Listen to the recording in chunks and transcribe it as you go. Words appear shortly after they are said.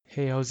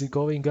Hey, how's it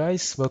going,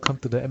 guys? Welcome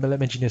to the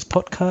MLM Engineers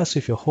podcast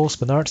with your host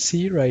Bernard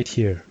C. right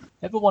here.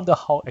 Ever wonder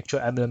how actual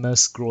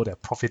MLMers grow their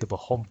profitable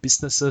home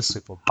businesses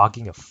without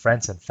bugging your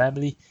friends and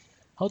family?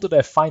 How do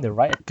they find the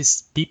right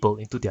people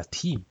into their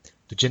team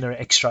to generate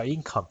extra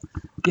income,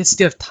 yet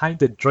still have time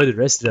to enjoy the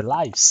rest of their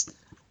lives?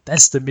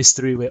 That's the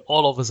mystery where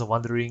all of us are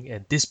wondering,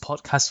 and this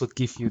podcast will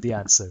give you the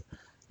answer.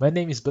 My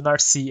name is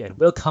Bernard C. and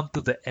welcome to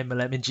the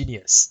MLM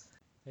Engineers.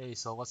 Hey,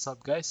 so what's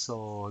up, guys?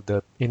 So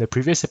the in the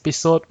previous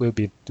episode, we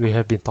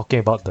have been talking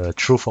about the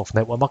truth of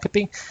network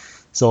marketing.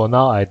 So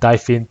now I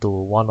dive into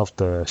one of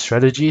the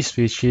strategies,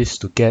 which is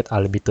to get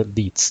unlimited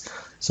leads.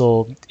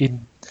 So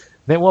in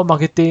network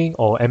marketing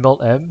or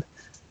MLM,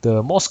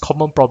 the most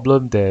common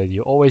problem that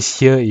you always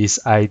hear is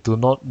I do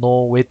not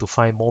know where to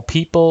find more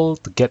people,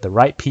 to get the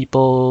right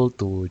people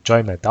to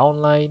join my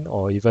downline,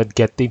 or even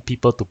getting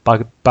people to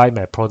buy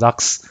my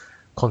products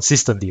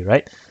consistently,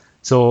 right?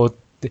 So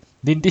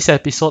in this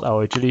episode,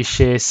 I'll actually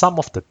share some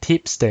of the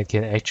tips that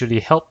can actually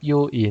help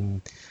you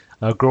in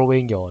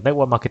growing your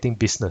network marketing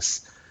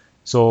business.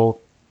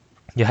 So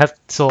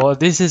so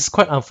this is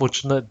quite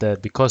unfortunate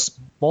that because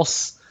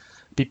most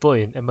people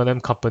in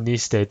MLM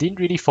companies they didn't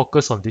really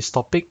focus on this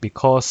topic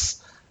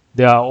because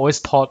they are always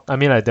taught. I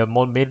mean, like they're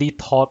more mainly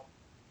taught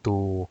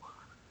to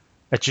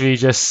actually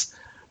just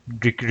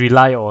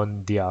rely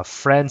on their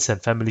friends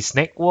and family's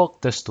network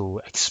just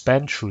to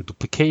expand through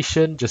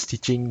duplication, just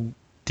teaching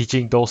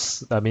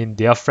those, I mean,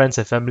 their friends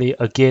and family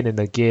again and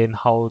again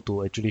how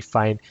to actually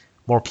find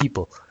more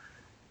people.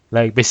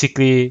 Like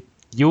basically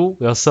you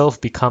yourself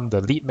become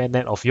the lead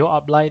magnet of your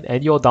upline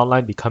and your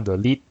downline become the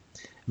lead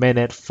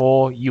magnet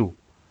for you,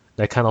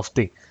 that kind of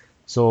thing.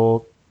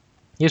 So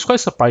it's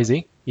quite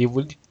surprising.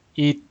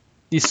 It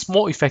is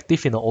more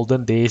effective in the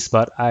olden days,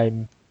 but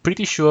I'm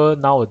pretty sure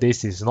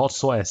nowadays is not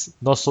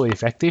so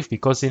effective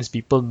because since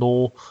people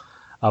know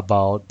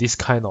about this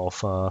kind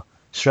of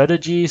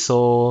strategy,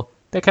 so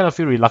they kind of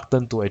feel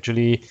reluctant to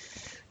actually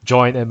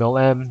join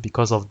MLM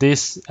because of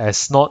this,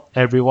 as not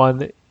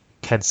everyone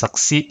can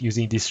succeed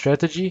using this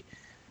strategy.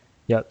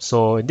 Yeah,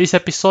 so in this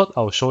episode,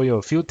 I'll show you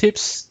a few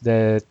tips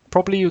that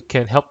probably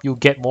can help you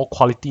get more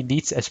quality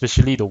leads,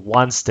 especially the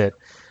ones that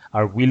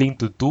are willing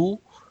to do,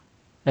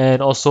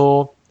 and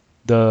also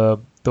the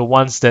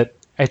ones that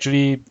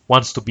actually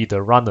wants to be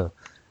the runner.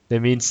 That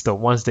means the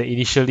ones that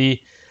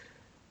initially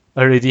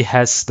already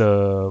has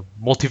the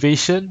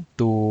motivation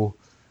to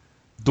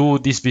do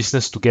this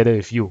business together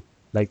with you,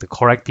 like the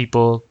correct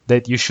people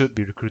that you should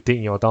be recruiting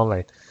in your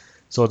downline.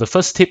 So the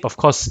first tip, of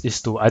course,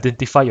 is to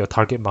identify your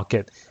target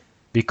market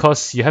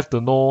because you have to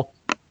know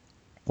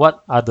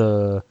what are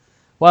the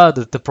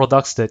the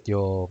products that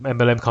your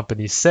MLM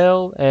companies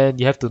sell, and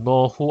you have to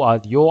know who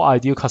are your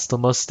ideal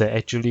customers that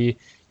actually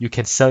you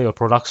can sell your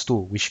products to,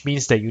 which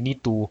means that you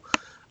need to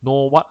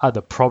know what are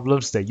the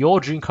problems that your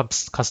dream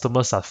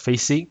customers are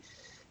facing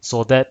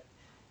so that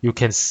you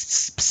can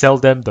sell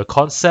them the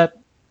concept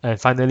and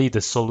finally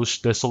the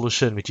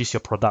solution which is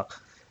your product.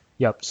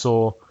 Yep,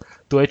 so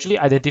to actually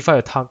identify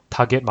a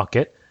target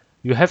market,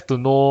 you have to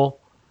know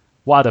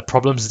what are the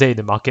problems there in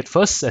the market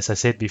first, as I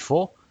said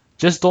before.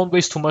 Just don't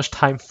waste too much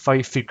time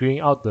figuring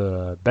out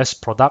the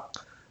best product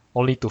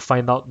only to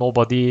find out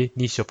nobody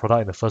needs your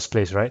product in the first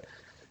place, right?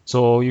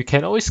 So you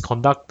can always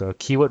conduct the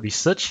keyword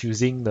research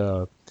using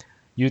a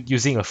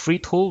free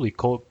tool we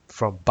call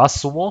from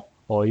BuzzSumo,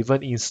 or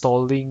even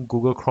installing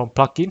Google Chrome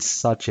plugins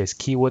such as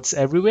Keywords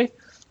Everywhere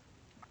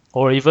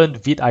or even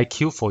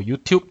vidIQ for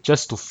YouTube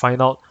just to find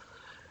out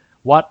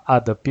what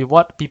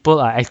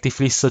people are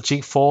actively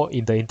searching for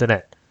in the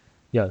internet.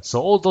 Yeah,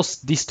 so all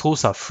these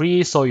tools are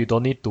free, so you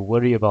don't need to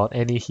worry about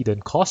any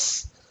hidden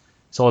costs.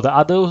 So the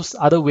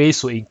other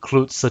ways will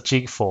include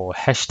searching for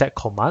hashtag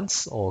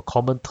commands or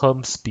common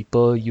terms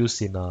people use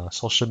in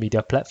social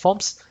media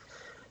platforms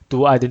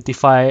to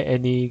identify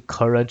any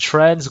current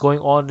trends going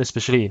on,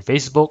 especially in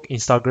Facebook,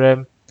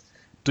 Instagram,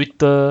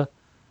 Twitter,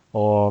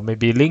 or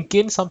maybe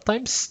LinkedIn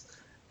sometimes.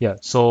 Yeah,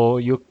 so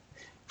you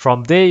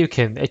from there you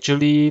can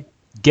actually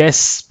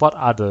guess what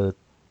are the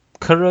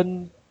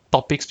current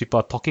topics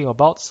people are talking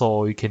about,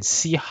 so you can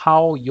see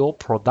how your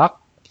product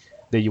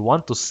that you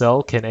want to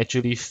sell can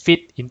actually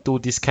fit into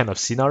this kind of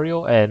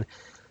scenario and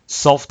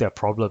solve their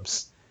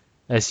problems.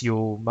 As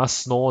you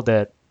must know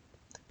that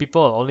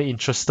people are only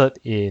interested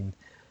in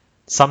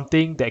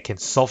something that can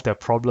solve their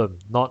problem,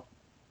 not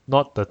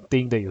the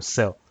thing that you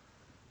sell.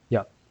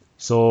 Yeah.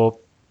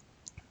 So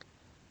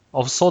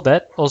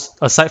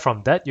aside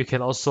from that, you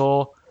can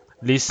also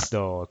list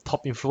the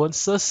top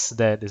influencers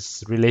that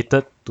is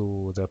related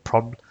to the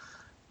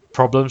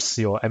problems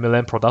your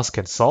MLM products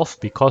can solve,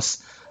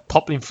 because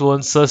top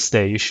influencers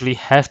they usually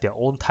have their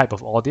own type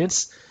of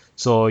audience.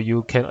 So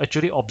you can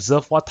actually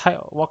observe what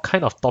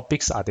kind of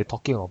topics are they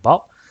talking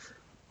about,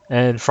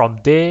 and from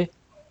there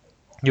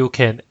you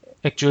can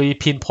actually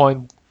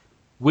pinpoint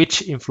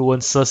which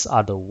influencers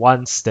are the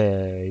ones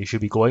that you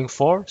should be going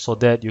for, so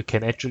that you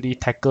can actually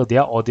tackle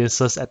their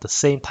audiences at the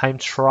same time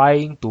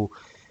trying to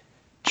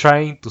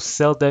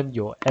sell them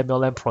your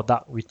MLM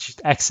product, which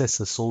acts as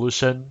a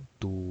solution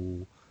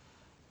to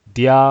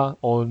their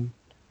own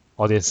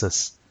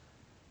audiences.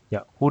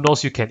 Yeah, who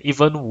knows, you can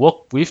even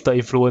work with the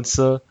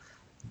influencer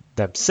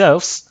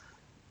themselves,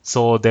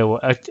 so they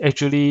will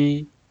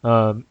actually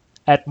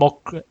add more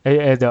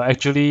they'll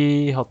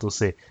actually, how to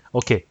say,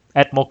 okay,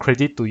 add more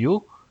credit to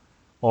you,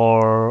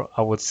 or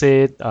I would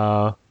say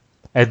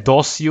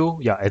endorse you.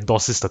 Yeah,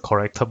 endorse is the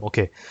correct term.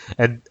 Okay,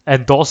 and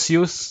endorse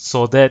you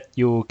so that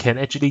you can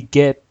actually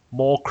get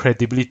more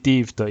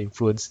credibility with the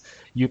influence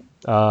you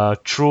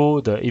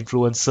through the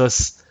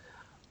influencers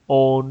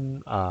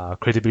own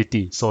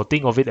credibility. So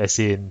think of it as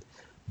in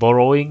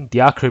borrowing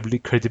their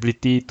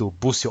credibility to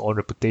boost your own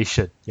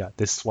reputation. Yeah,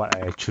 that's what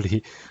I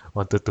actually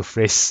wanted to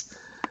phrase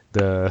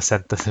the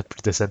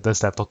sentence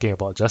that I'm talking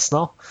about just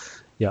now.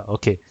 Yeah,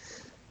 okay.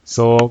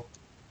 So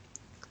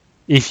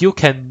if you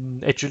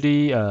can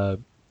actually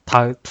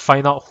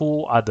find out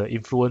who are the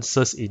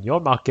influencers in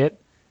your market,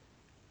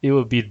 it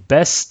will be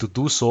best to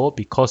do so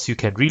because you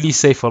can really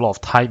save a lot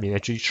of time in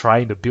actually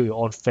trying to build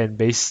your own fan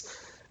base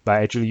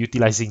by actually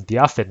utilizing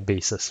their fan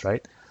bases,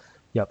 right?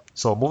 Yep.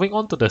 So moving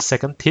on to the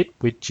second tip,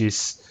 which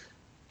is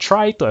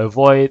try to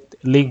avoid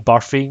link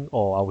buffering,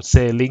 or I would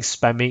say link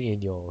spamming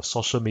in your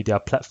social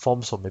media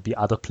platforms or maybe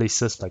other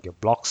places like your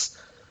blogs.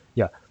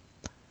 Yeah,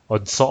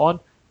 and so on,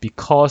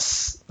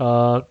 because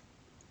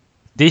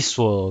this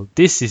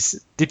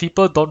is the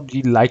people don't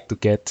really like to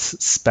get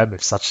spam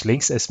with such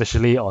links,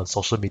 especially on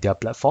social media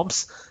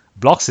platforms.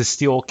 Blogs is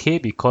still okay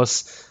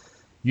because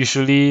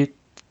usually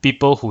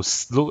people who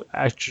look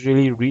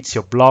actually reads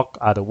your blog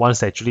are the ones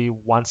that actually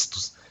wants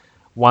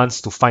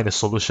to find a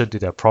solution to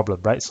their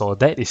problem, right? So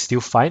that is still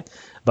fine,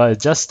 but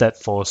it's just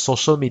that for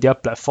social media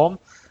platform,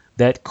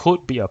 that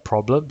could be a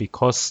problem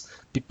because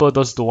people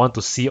just don't want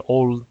to see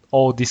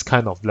all these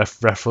kind of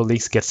referral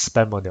links get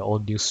spammed on their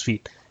own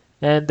newsfeed,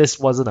 and this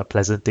wasn't a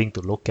pleasant thing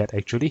to look at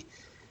actually.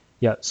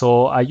 Yeah,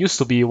 so I used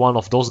to be one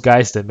of those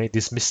guys that made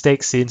this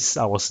mistake since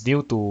I was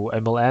new to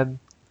MLM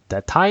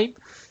that time.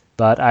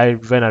 But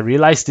when I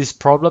realized this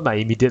problem, I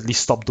immediately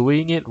stopped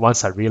doing it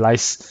once I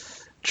realized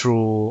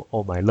through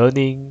all my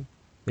learning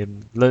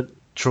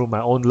through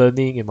my own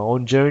learning in my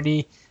own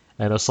journey,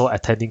 and also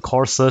attending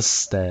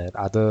courses that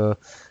other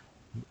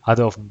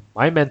of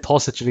my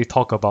mentors actually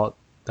talk about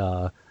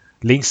uh,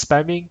 link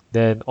spamming.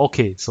 Then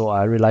okay, so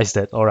I realized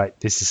that all right,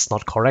 this is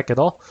not correct at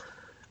all.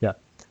 Yeah.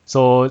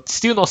 So it's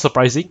still not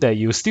surprising that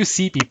you still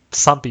see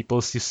some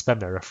people still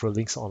spam their referral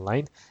links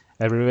online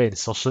everywhere in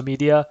social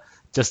media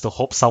just to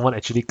hope someone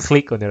actually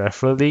click on their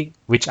referral link,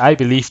 which I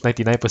believe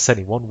 99%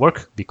 it won't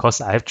work because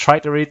I have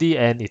tried already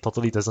and it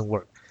totally doesn't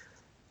work.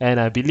 And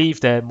I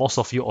believe that most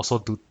of you also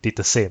did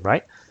the same,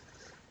 right?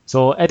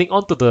 So adding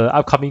on to the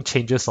upcoming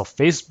changes of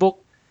Facebook,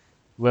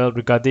 well,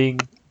 regarding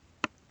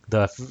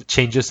the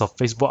changes of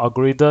Facebook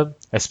algorithm,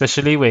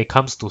 especially when it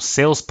comes to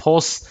sales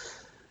posts,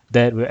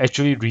 that will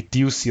actually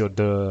reduce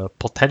the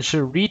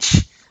potential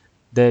reach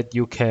that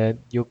you can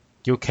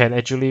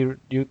actually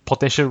you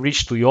potential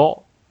reach to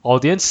your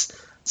audience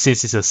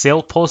since it's a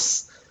sale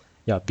post.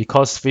 Yeah,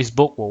 because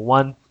Facebook will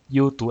want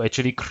you to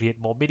actually create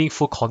more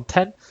meaningful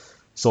content.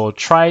 So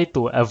try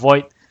to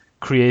avoid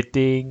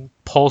creating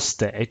posts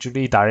that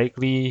actually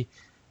directly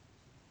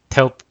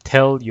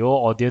tell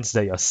your audience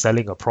that you're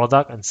selling a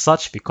product and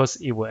such, because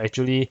it will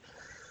actually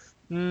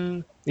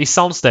it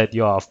sounds that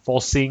you are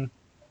forcing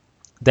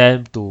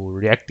them to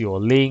react to your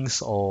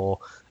links or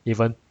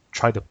even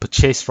try to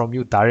purchase from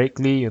you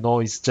directly.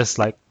 It's just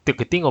like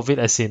think of it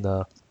as in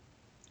a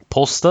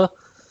poster.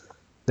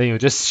 Then you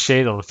just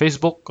share it on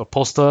Facebook, a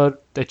poster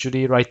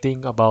actually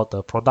writing about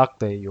the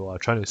product that you are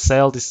trying to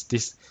sell,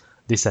 this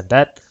and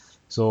that.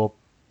 So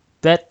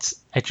that's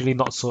actually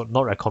not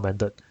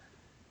recommended.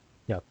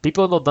 Yeah,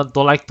 people don't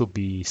like to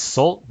be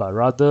sold, but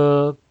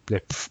rather they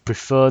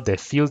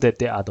feel that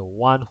they are the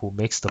one who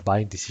makes the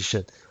buying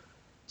decision.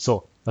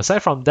 So aside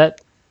from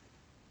that,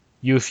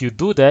 if you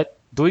do that,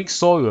 doing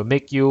so will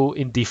make you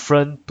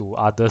indifferent to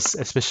others,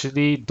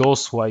 especially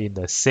those who are in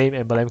the same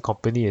MLM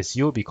company as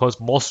you,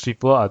 because most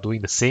people are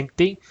doing the same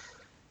thing.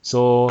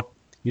 So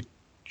you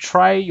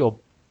try your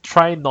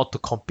try not to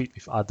compete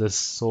with others.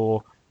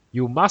 So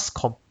you must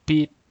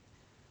compete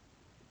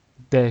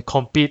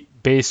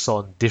based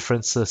on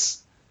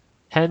differences.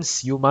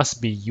 Hence, you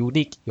must be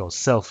unique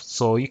yourself.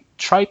 So you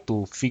try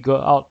to figure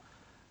out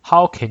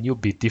how can you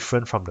be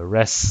different from the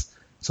rest,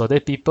 so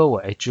that people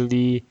will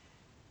actually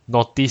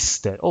notice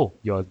that, oh,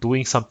 you're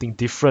doing something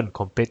different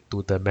compared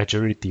to the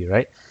majority,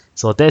 right?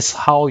 So that's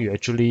how you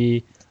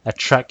actually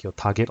attract your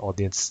target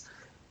audience.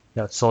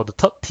 Yeah, so the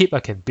third tip I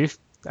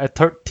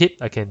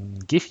can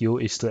give you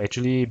is to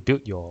actually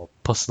build your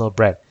personal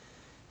brand.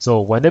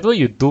 So whenever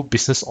you do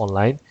business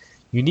online,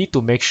 you need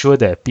to make sure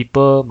that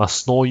people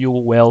must know you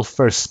well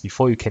first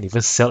before you can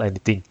even sell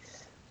anything.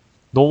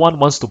 No one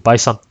wants to buy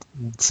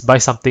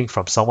something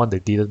from someone they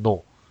didn't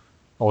know,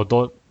 or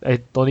don't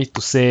need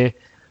to say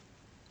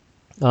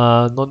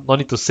no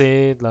need to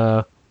say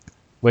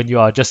when you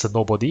are just a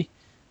nobody,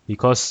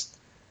 because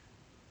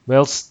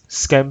well,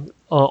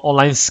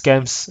 online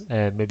scams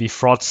and maybe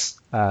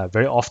frauds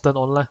very often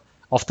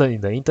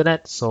in the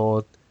internet.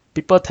 So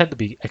people tend to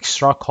be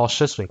extra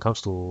cautious when it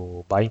comes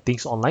to buying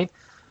things online.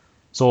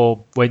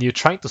 So when you're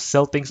trying to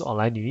sell things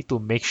online, you need to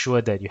make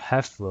sure that you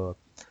have a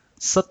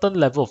certain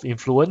level of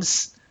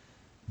influence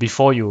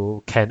before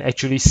you can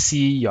actually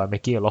see you are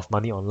making a lot of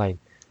money online.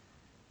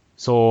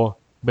 So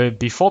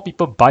before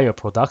people buy your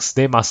products,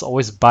 they must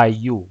always buy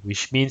you,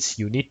 which means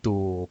you need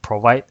to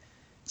provide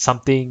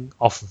something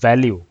of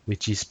value,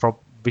 which is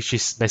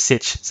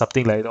message,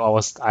 something like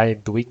I am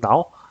doing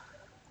now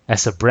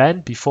as a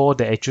brand before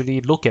they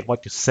actually look at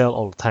what you sell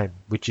all the time,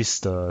 which is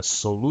the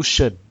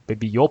solution,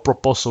 maybe your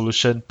proposed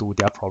solution to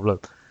their problem.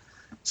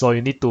 So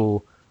you need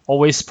to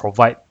always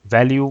provide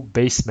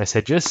value-based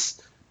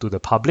messages to the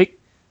public.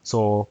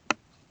 So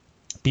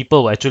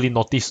people will actually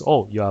notice,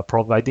 oh, you are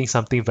providing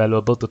something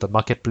valuable to the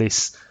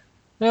marketplace.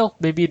 Well,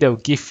 maybe they'll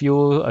give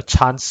you a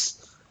chance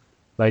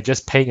by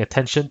just paying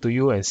attention to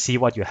you and see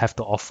what you have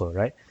to offer,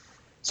 right?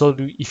 So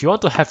if you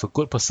want to have a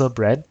good personal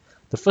brand,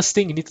 the first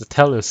thing you need to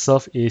tell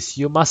yourself is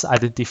you must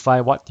identify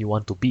what you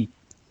want to be.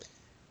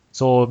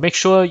 So make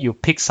sure you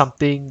pick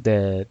something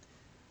that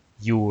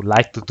you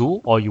like to do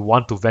or you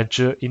want to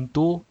venture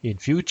into in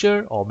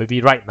future or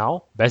maybe right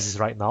now, best is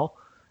right now,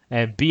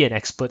 and be an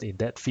expert in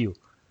that field.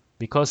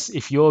 Because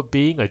if you're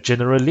being a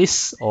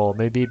generalist or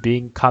maybe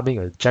becoming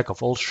a jack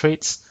of all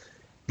trades,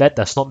 that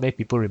does not make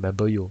people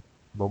remember you.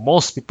 But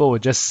most people will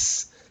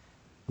just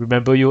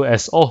remember you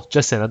as, oh,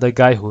 just another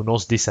guy who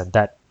knows this and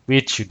that,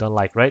 which you don't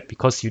like, right?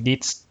 Because you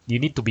need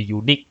to be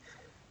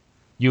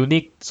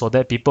unique so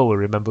that people will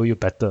remember you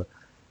better.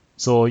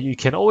 So you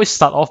can always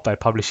start off by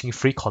publishing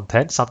free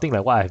content, something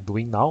like what I'm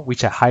doing now,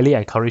 which I highly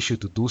encourage you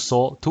to do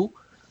so too,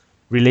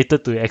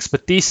 related to your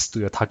expertise to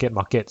your target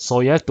market. So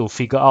you have to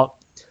figure out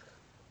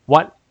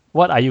what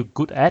are you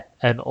good at,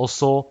 and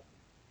also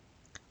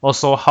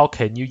how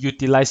can you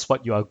utilize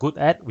what you are good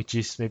at, which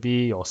is maybe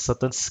your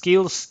certain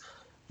skills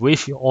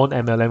with your own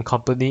MLM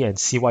company and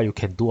see what you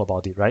can do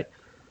about it, right?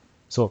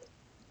 So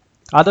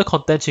other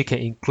contents you can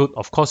include,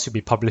 of course, you'll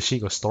be publishing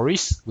your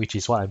stories, which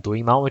is what I'm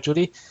doing now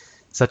actually,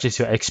 such as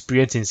your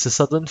experience in a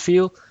certain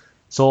field.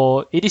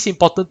 So it is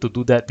important to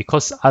do that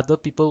because other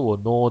people will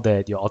know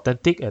that you're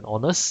authentic and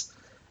honest,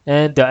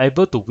 and they're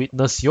able to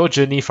witness your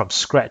journey from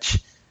scratch.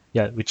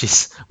 Yeah, which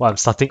is what I'm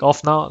starting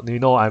off now.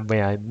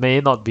 I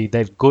may not be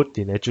that good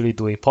in actually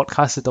doing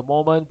podcasts at the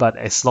moment, but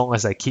as long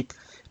as I keep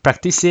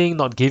practicing,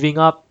 not giving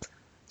up,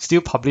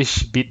 still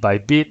publish bit by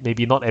bit,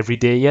 maybe not every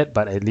day yet,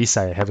 but at least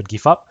I haven't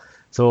give up.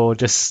 So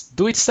just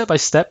do it step by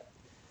step.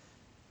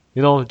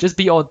 Just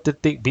be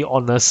authentic, be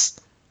honest,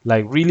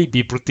 like really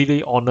be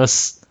brutally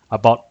honest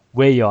about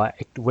where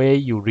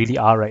you really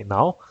are right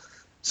now,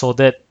 so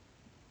that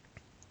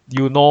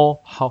you know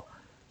how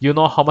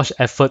how much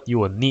effort you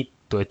will need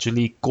to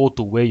actually go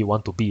to where you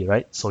want to be,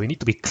 right? So you need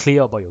to be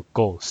clear about your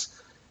goals.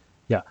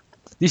 Yeah,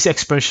 this is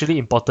especially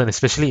important,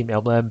 especially in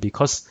LM,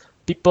 because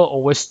people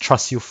always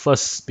trust you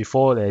first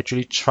before they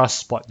actually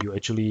trust what you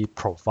actually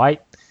provide,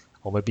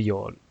 or maybe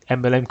your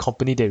MLM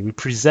company they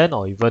represent,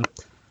 or even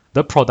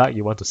the product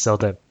you want to sell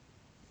them.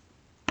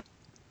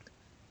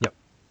 Yep.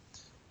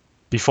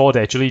 Before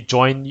they actually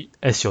join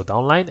as your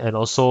downline and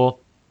also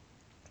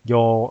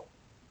your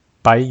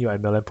buying your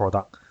MLM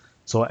product.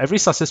 So every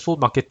successful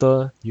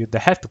marketer, they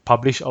have to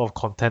publish a lot of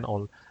content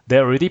on. They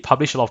already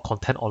publish a lot of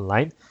content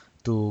online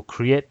to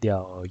create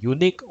their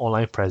unique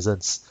online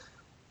presence.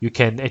 You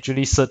can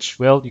actually search.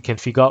 Well, you can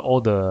figure out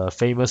all the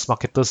famous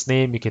marketers'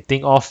 name you can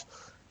think of.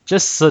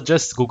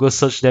 Just Google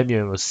search them.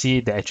 You will see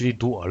they actually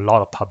do a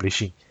lot of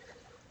publishing.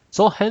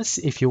 So hence,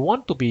 if you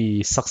want to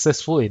be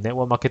successful in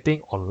network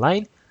marketing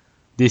online,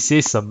 this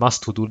is a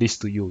must to do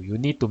list to you. You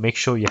need to make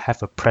sure you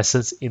have a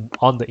presence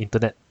on the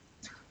internet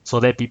so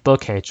that people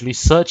can actually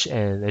search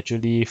and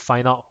actually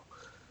find out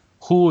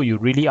who you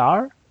really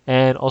are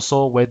and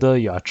also whether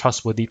you are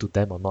trustworthy to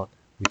them or not,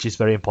 which is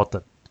very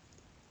important.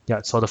 Yeah,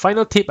 so the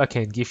final tip I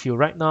can give you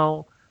right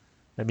now,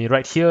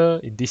 right here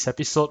in this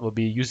episode, will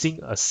be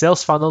using a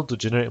sales funnel to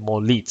generate more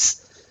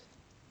leads.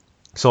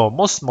 So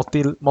most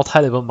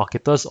multi-level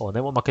marketers or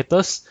network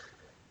marketers,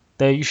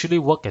 they usually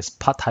work as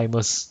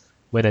part-timers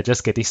when they're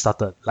just getting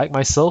started. Like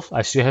myself,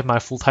 I still have my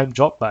full-time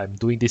job, but I'm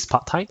doing this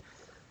part-time.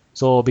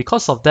 So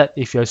because of that,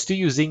 if you're still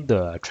using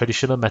the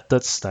traditional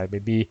methods like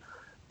maybe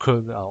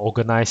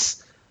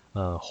organize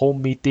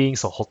home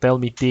meetings or hotel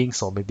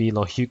meetings, or maybe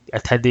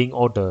attending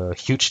all the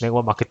huge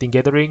network marketing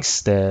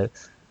gatherings that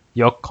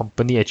your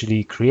company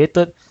actually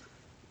created,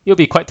 it'll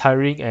be quite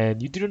tiring,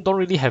 and you don't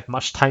really have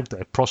much time to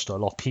approach to a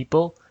lot of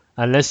people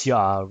unless you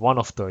are one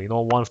of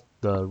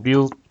the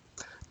real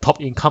top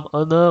income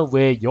earner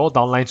where your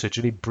downlines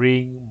actually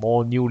bring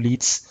more new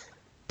leads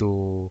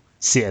to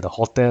sit at the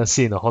hotel,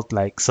 sit in a hot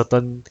like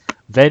certain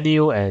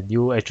venue, and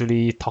you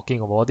actually talking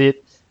about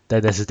it.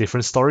 Then there's a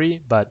different story.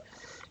 But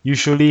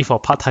usually for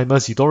part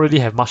timers, you don't really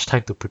have much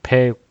time to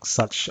prepare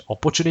such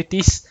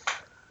opportunities.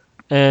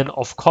 And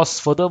of course,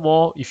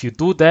 furthermore, if you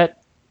do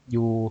that,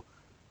 you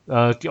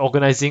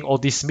organizing all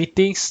these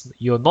meetings,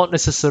 you're not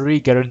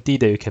necessarily guaranteed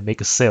that you can make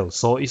a sale.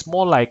 So it's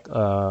more like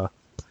I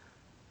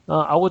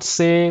would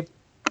say,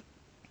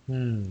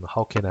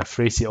 how can I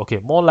phrase it? Okay,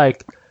 more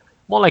like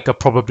a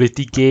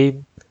probability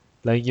game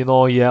Like, you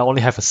know, you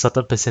only have a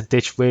certain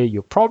percentage where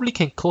you probably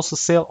can close the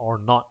sale or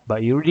not,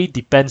 but it really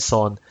depends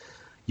on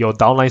your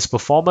downline's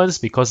performance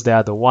because they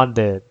are the one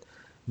that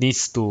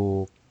needs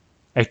to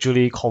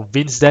actually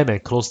convince them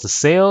and close the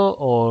sale,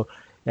 or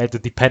you have to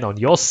depend on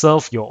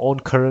yourself, your own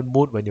current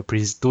mood when you're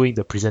doing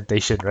the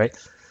presentation, right?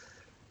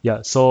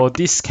 Yeah, so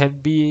this can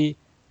be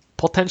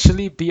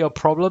potentially be a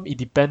problem. It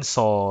depends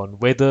on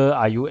whether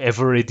are you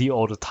ever ready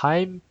all the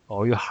time,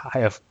 or you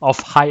have of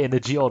high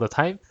energy all the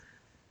time,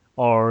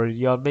 or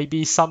you're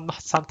maybe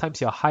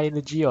sometimes you're high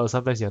energy or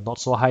sometimes you're not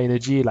so high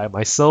energy. Like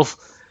myself,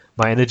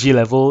 my energy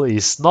level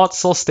is not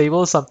so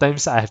stable.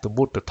 Sometimes I have the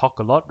mood to talk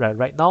a lot.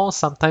 Right now,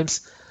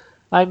 sometimes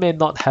I may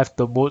not have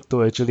the mood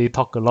to actually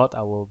talk a lot.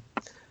 I will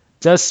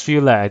just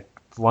feel like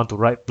I want to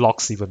write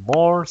blogs even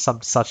more,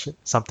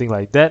 something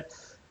like that.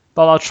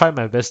 But I'll try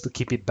my best to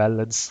keep it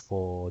balanced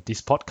for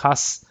this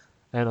podcast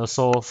and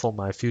also for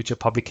my future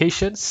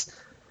publications.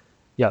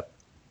 Yeah.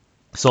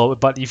 So,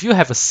 but if you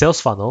have a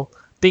sales funnel,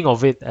 think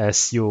of it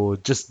as you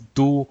just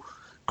do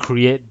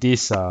create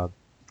this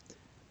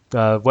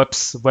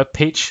web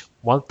page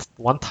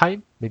one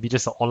time, maybe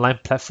just an online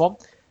platform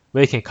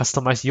where you can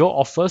customize your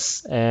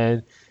offers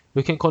and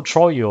you can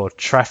control your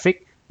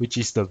traffic, which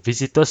is the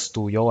visitors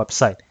to your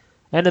website,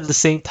 and at the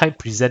same time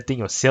presenting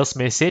your sales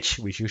message,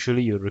 which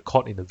usually you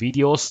record in the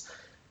videos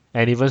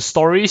and even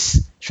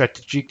stories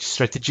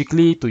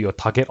strategically to your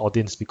target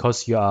audience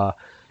because you are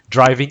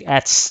driving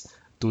ads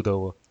to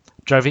the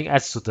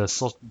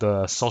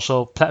the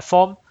social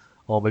platform,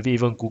 or maybe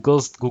even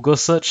Google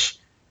search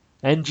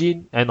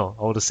engine. I know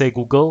I would say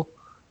Google.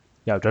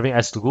 Yeah, driving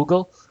ads to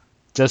Google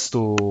just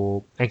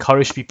to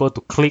encourage people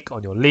to click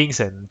on your links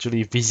and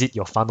actually visit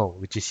your funnel,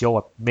 which is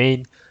your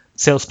main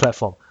sales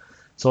platform.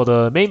 So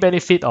the main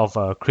benefit of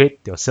create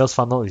your sales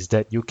funnel is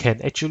that you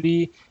can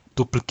actually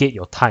duplicate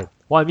your time.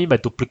 What I mean by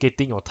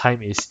duplicating your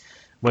time is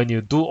when you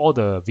do all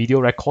the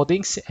video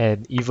recordings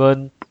and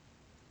even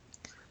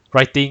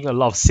writing a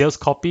lot of sales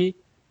copy,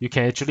 you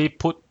can actually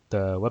put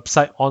the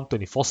website on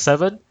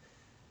 24/7,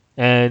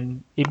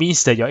 and it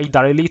means that you're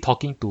indirectly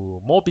talking to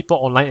more people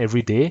online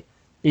every day.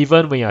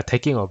 Even when you're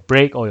taking a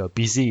break or you're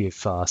busy with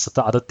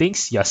certain other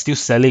things, you're still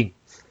selling.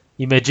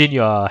 Imagine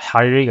you're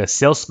hiring a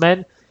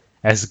salesman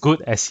as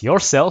good as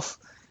yourself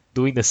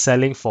doing the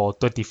selling for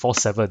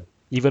 24/7,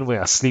 even when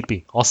you're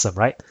sleeping. Awesome,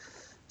 right?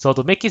 So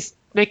to make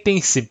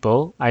things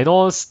simple, I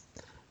know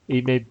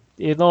it may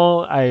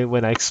I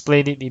when I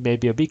explain it, it may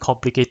be a bit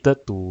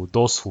complicated to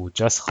those who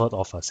just heard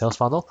of a sales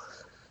funnel.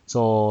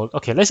 So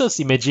okay, let's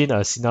just imagine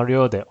a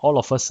scenario that all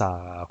of us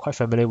are quite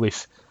familiar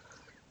with.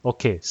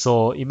 Okay,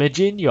 so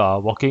imagine you are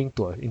walking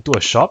into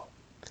a shop,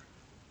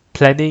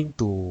 planning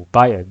to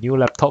buy a new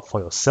laptop for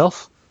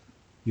yourself.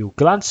 You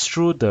glance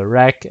through the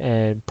rack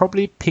and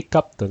probably pick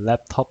up the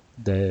laptop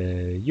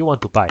that you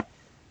want to buy.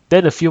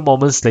 Then a few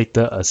moments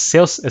later, a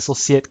sales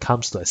associate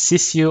comes to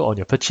assist you on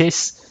your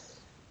purchase.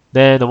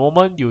 Then the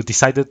moment you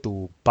decided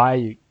to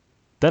buy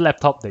the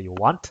laptop that you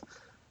want,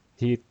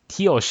 he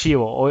or she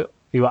will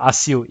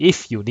ask you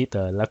if you need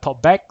a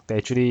laptop bag. They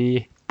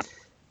actually,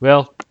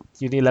 well,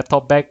 you need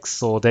laptop bag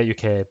so that you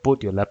can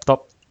put your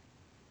laptop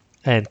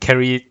and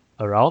carry it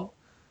around,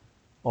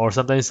 or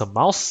sometimes a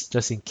mouse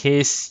just in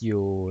case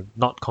you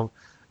not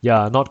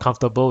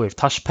comfortable with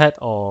touchpad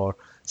or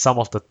some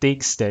of the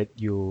things that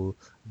you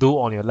do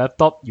on your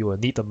laptop. You will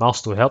need a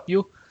mouse to help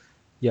you.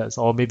 Yes,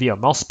 or maybe a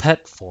mouse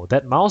pad for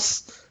that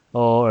mouse,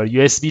 or a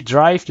USB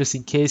drive just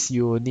in case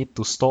you need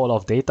to store a lot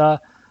of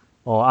data,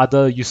 or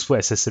other useful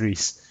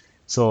accessories.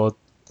 So,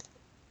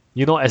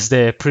 as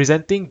they're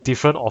presenting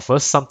different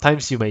offers,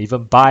 sometimes you may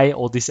even buy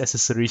all these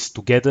accessories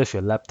together with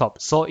your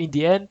laptop. So in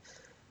the end,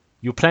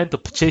 you plan to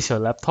purchase your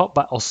laptop,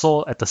 but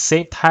also at the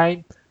same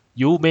time,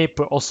 you may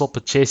also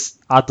purchase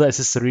other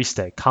accessories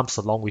that comes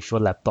along with your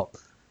laptop.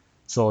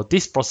 So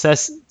this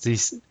process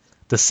is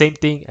the same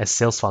thing as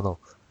sales funnel.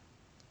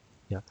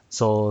 Yeah.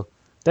 So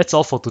that's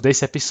all for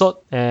today's episode,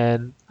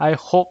 and I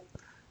hope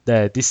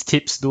that these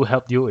tips do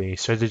help you in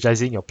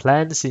strategizing your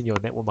plans in your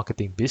network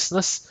marketing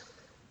business.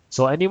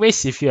 So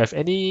anyways, if you have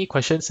any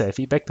questions and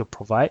feedback to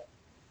provide,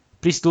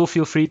 please do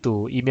feel free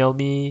to email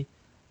me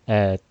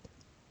at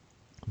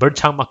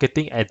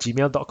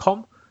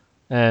burnchangmarketing@gmail.com,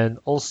 and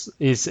also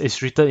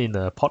is written in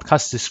the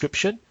podcast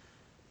description.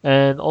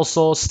 And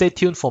also stay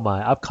tuned for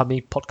my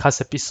upcoming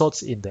podcast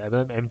episodes in the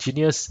MLM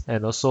Engineers,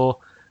 and also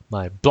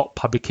my blog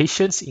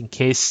publications in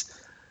case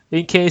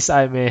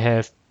I may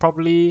have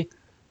probably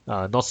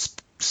not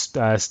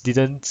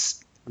didn't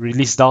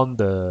release down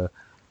the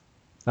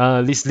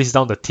list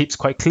down the tips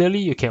quite clearly.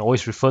 You can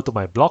always refer to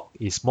my blog.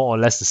 It's more or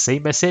less the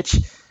same message,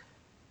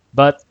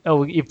 but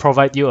it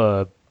provide you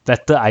a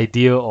better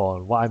idea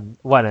on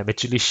what I'm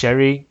actually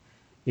sharing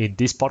in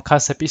this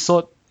podcast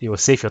episode. It will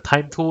save your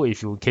time too.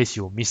 If you in case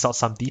you miss out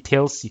some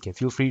details, you can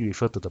feel free to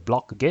refer to the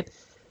blog again.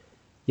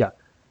 Yeah,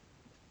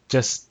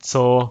 just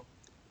so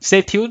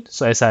stay tuned.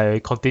 So as I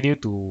continue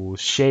to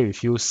share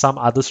with you some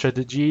other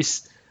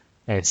strategies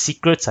and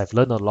secrets I've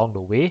learned along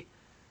the way,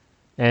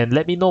 and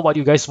let me know what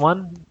you guys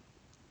want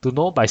to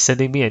know by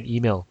sending me an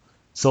email.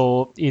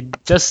 So in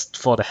just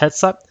for the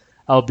heads up,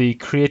 I'll be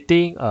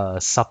creating a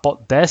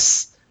support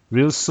desk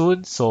real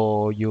soon,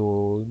 so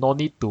you no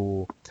need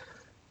to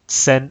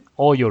send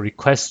all your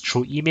requests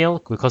through email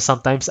because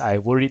sometimes I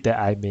worry that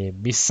I may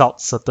miss out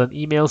certain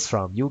emails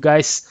from you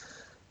guys.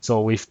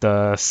 So with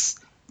the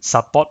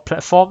support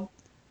platform,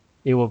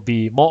 it will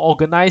be more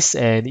organized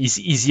and it's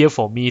easier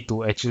for me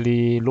to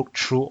actually look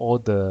through all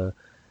the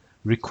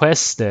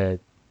requests that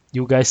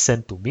you guys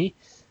send to me.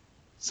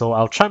 So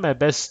I'll try my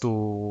best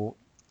to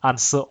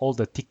answer all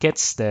the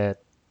tickets that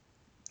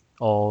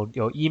or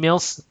your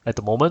emails at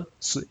the moment.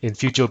 So in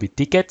future will be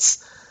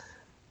tickets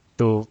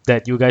to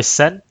that you guys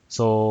send.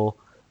 So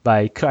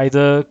by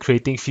either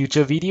creating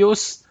future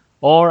videos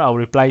or I'll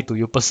reply to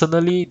you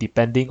personally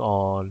depending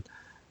on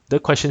the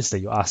questions that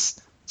you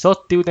ask. So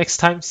till next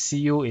time, see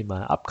you in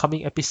my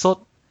upcoming episode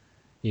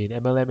in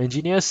MLM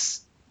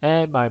Engineers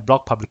and my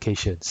blog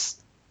publications.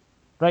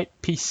 Right,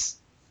 peace.